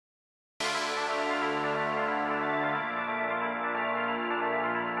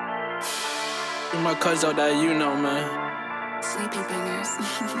With my cuz out that you know, man. Sleepybangerz.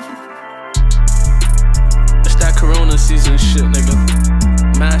 It's that Corona season shit,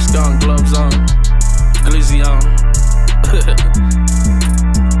 nigga. Mask on, gloves on, glizzy on.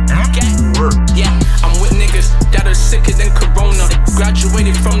 Yeah, I'm with niggas that are sicker than Corona.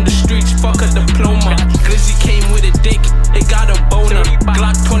 Graduated from the streets, fuck a diploma. Glizzy came with a dick, it got a boner.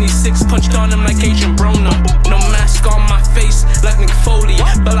 Glock 26 punched on him like Agent Broner. No mask on my face like Nick Foley,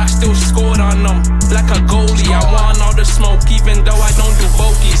 but I still scored on them like a goalie. I want all the smoke even though I don't do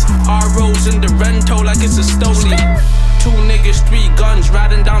bogeys. R-Rose in the Rento like it's a Stoli. 2 niggas, 3 guns,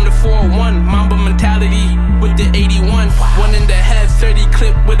 riding down the 401. Mamba mentality with the 81. One in the head, 30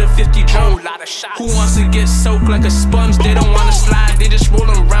 clip with a 50 drum. Who wants to get soaked like a sponge? They don't wanna slide, they just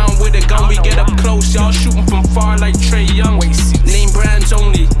rollin' around with a gun. We get up close, y'all shooting from far like Trey Young. Name brands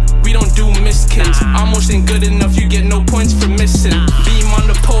only, we don't do miskins. Almost ain't good enough, you get no points for missing. Beam on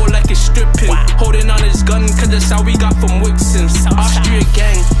the pole like it's stripping. Holding on his gun, cause that's how we got from Wixons. Austria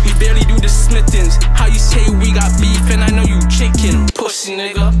gang, we barely do the smithings. How you say we got beef and I know you chicken, pussy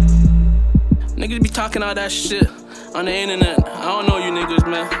nigga. Niggas be talking all that shit on the internet. I don't know you niggas,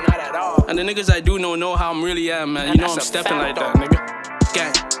 man. Not at all. And the niggas I do know how I'm really am, man. You know I'm stepping like that, nigga.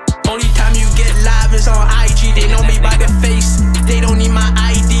 Gang. Only time you get live is on IG. They know me by the face, they don't need my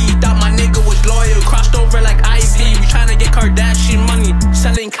ID. Thought my nigga was loyal, crossed over like Ivy. We tryna get Kardashian money,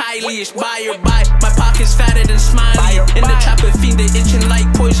 selling Kylie. It's buy or buy. My pocket's fatter than Smiley. In the trap of fiend, they itching like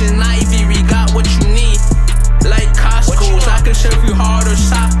poison ivy. We got what you need, like Costco's. I can serve you hard or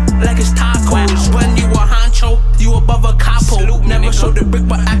soft, like it's tacos. When you a Honcho, you above a capo. Never sold the brick,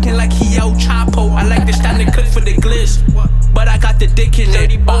 but acting like he El Chapo. I like the standard clip for the glitz, but I got the dick in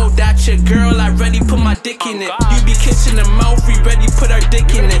it. Oh, that's your girl, I ready put my dick in it. You be kissing the mouth, we ready put our dick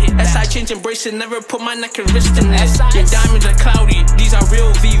in it. SI change and bracelet, never put my neck and wrist in it. Your diamonds are cloudy, these are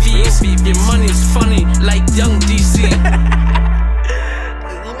real VVs. Your money's funny, like young DC.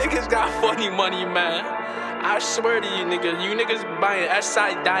 You niggas got funny money, man. I swear to you niggas buying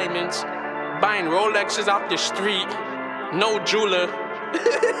SI diamonds, buying Rolexes off the street, no jeweler.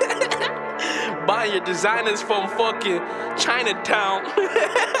 Buying your designers from fucking Chinatown.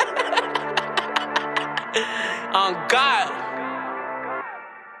 On God.